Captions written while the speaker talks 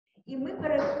І ми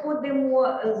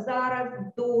переходимо зараз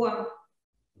до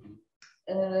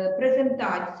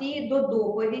презентації, до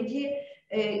доповіді,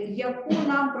 яку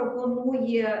нам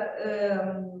пропонує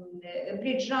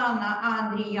Prijana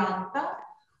Andri Yanto.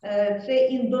 Це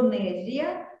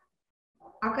Індонезія,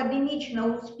 академічна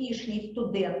успішність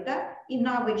студента і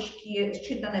навички з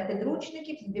читання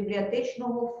підручників з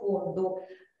бібліотечного фонду.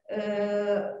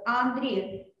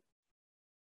 Andri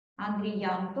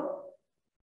Yanto.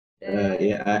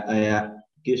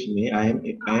 Excuse me, I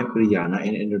am Prijana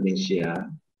in Indonesia.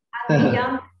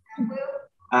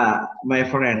 My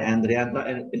friend Andrianto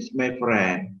is my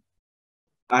friend.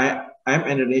 I'm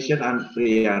Indonesian and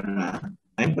Prijana.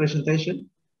 I'm presentation.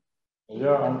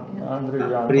 Yeah,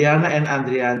 Andrianto. Prijana and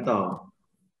Andrianto.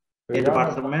 In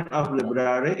Department of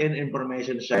Library and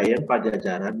Information Science,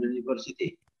 Pajajaran University.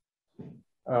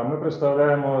 Ми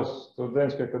представляємо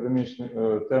студентське академічне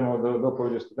тему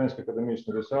доповіді студентське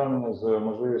академічне досягнення з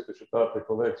можливістю читати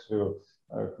колекцію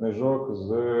книжок з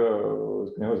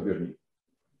книгозбірні.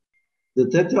 The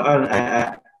title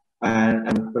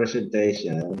and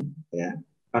presentation,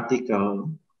 article,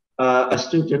 a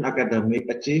student academic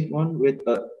achievement with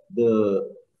the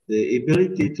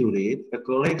ability to read a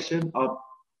collection of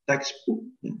textbooks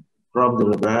from the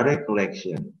library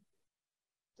collection.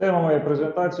 Тема моєї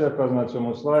презентації, яка на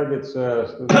цьому слайді, це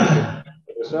студентське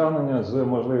досягнення з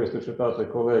можливістю читати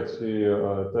колекції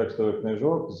текстових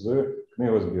книжок з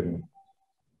книгозбірні.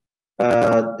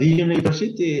 The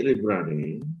University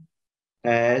Library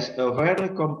has a very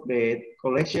complete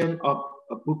collection of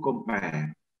book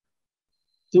compared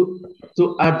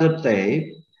to other type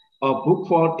of book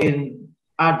found in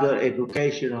other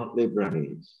educational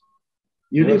libraries.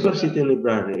 University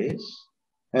libraries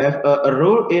have a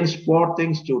role in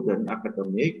supporting student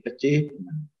academic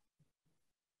achievement.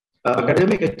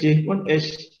 Academic achievement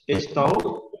is thought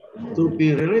to be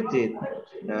related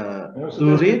to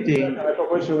reading.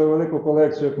 Побачили велику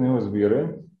колекцію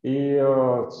книгозбірень, і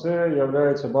це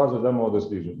являється базою для мого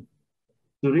дослідження.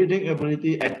 To reading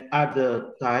ability and other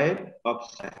type of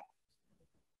subject.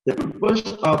 The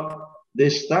purpose of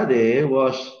this study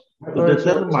was to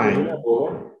determine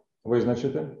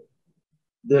визначити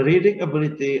the reading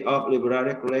ability of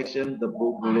library collection, the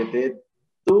book related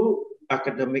to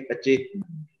academic achievement.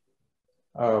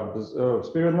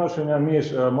 Співвідношення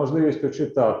між можливістю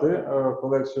читати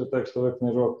колекцію текстових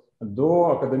книжок до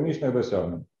академічних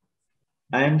досягнень.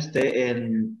 I'm stay in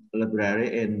library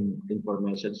and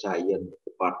information science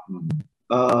department.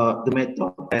 The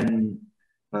method and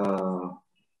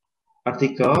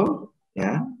article,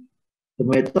 the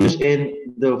method is in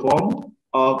the form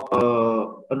of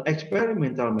an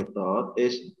experimental method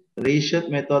is research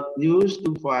method used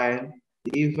to find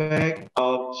the effect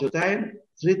of certain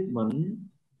treatment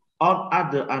on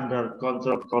other under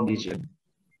controlled conditions.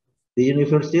 The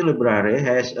university library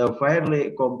has a fairly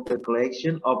complete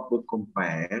collection of books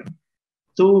compared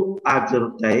to other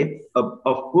types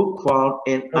of books found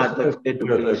in other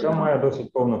education. Має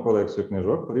досить повну колекцію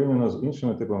книжок, порівняно з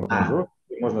іншими типами книжок,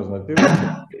 які можна знайти в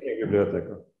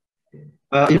бібліотеках.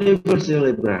 University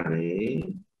library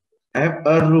have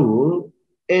a role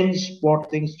in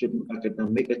supporting student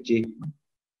academic achievement.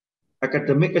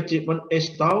 Academic achievement is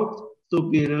thought to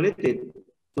be related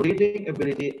to reading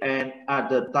ability and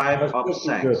other type of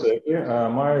subjects. Бібліотеки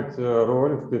мають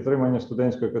роль в підтриманні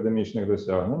студентсько-академічних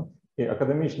досягнень, і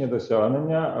академічні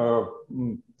досягнення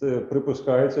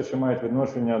припускається, що мають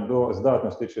відношення до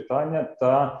здатності читання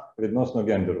та відносно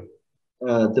гендеру.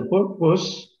 The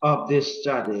purpose of this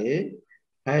study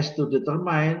has to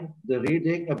determine the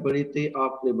reading ability of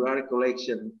library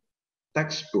collection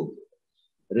textbook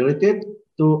related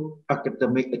to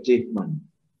academic achievement.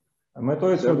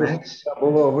 Метою цього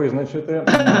було визначити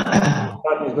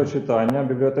здатність до читання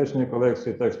бібліотечної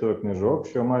колекції текстових книжок,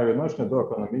 що має відношення до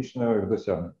академічних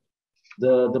досягнень.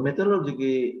 The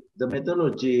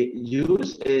methodology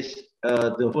used is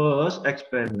the first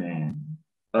experiment.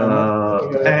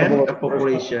 And a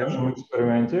population в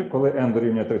експерименті, коли n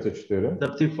дорівнює 34.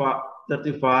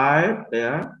 35,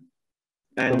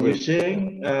 and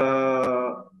using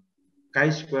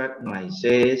chi-square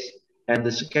analysis, and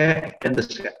the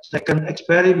second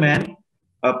experiment,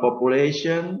 a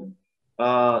population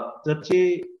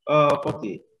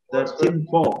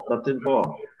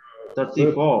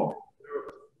 34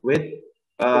 with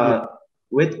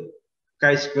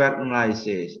chi-square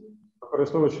analysis.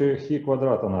 Використовуючи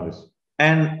хі-квадрат аналіз.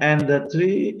 And the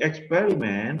three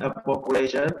experiment, a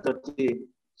population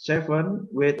 37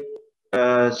 with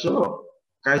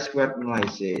chi-square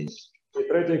analysis. І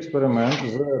третій експеримент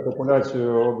з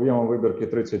популяцією об'ємом вибірки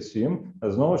 37,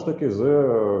 знову ж таки з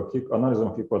аналізом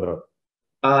хі-квадрат.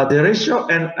 The ratio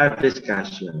and a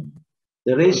discussion.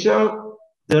 The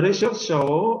results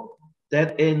show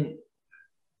that in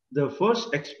the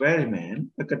first experiment,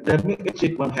 academic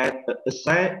achievement had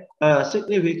a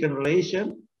significant relation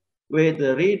with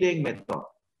the reading method.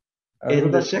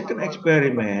 In the second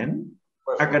experiment,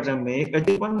 academic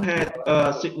achievement had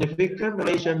a significant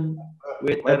relation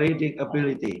with the reading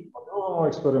ability.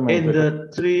 In the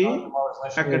three,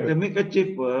 academic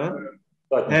achievement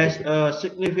has a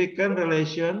significant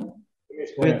relation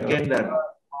with gender.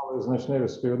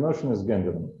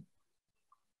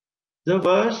 The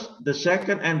first, the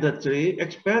second, and the third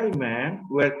experiment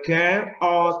were carried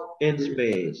out in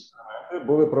space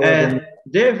at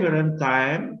different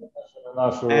time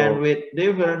and with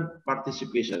different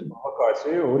participation.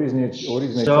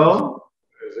 So,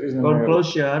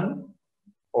 conclusion.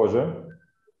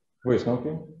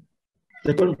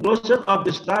 The conclusion of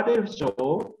the study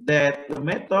show that the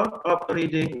method of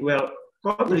reading will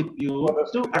contribute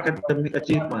to academic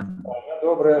achievement.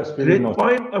 Grade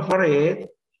point average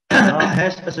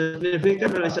has a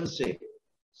significant relationship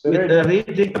with the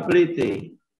reading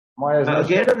ability.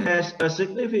 Again, has a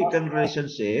significant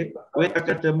relationship with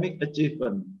academic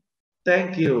achievement.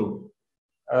 Thank you.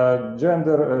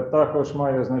 Джендер також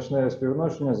має значне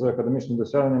співвідношення з академічними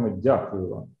досягненнями. Дякую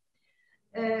вам.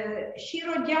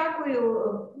 Щиро дякую,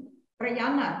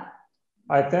 Prajana.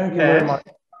 I thank you very much.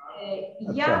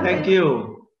 Я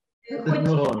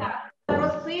хотіла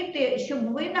просити,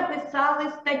 щоб ви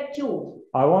написали статтю.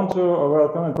 I want to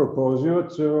welcome and propose you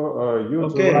to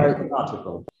write an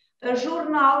article.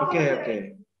 Журнал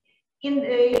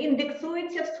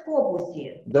індексується в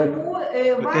Скопусі, тому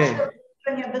ваше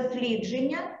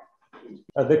дослідження.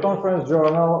 The conference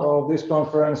journal of this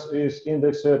conference is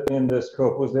indexed in the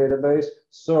Scopus database,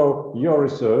 so your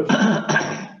research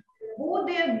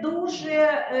буде дуже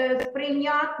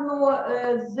сприйнятно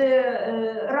з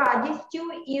радістю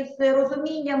і з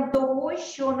розумінням того,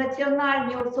 що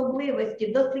національні особливості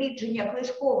дослідження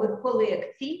книжкових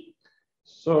колекцій.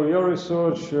 So your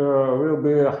research will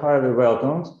be highly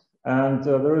welcomed, and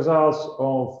the results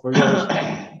of your research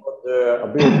of the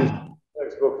abilities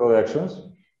textbook collections.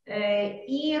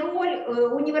 І роль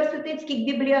університетських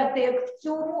бібліотек в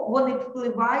цьому, вони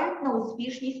впливають на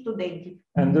успішність студентів.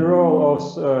 And the role of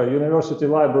university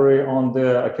library on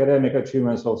the academic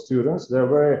achievements of students, they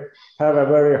have a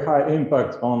very high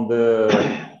impact on the.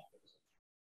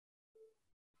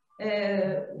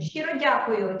 Щиро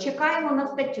дякую. Чекаємо на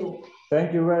статтю.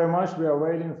 Thank you very much. We are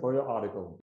waiting for your article.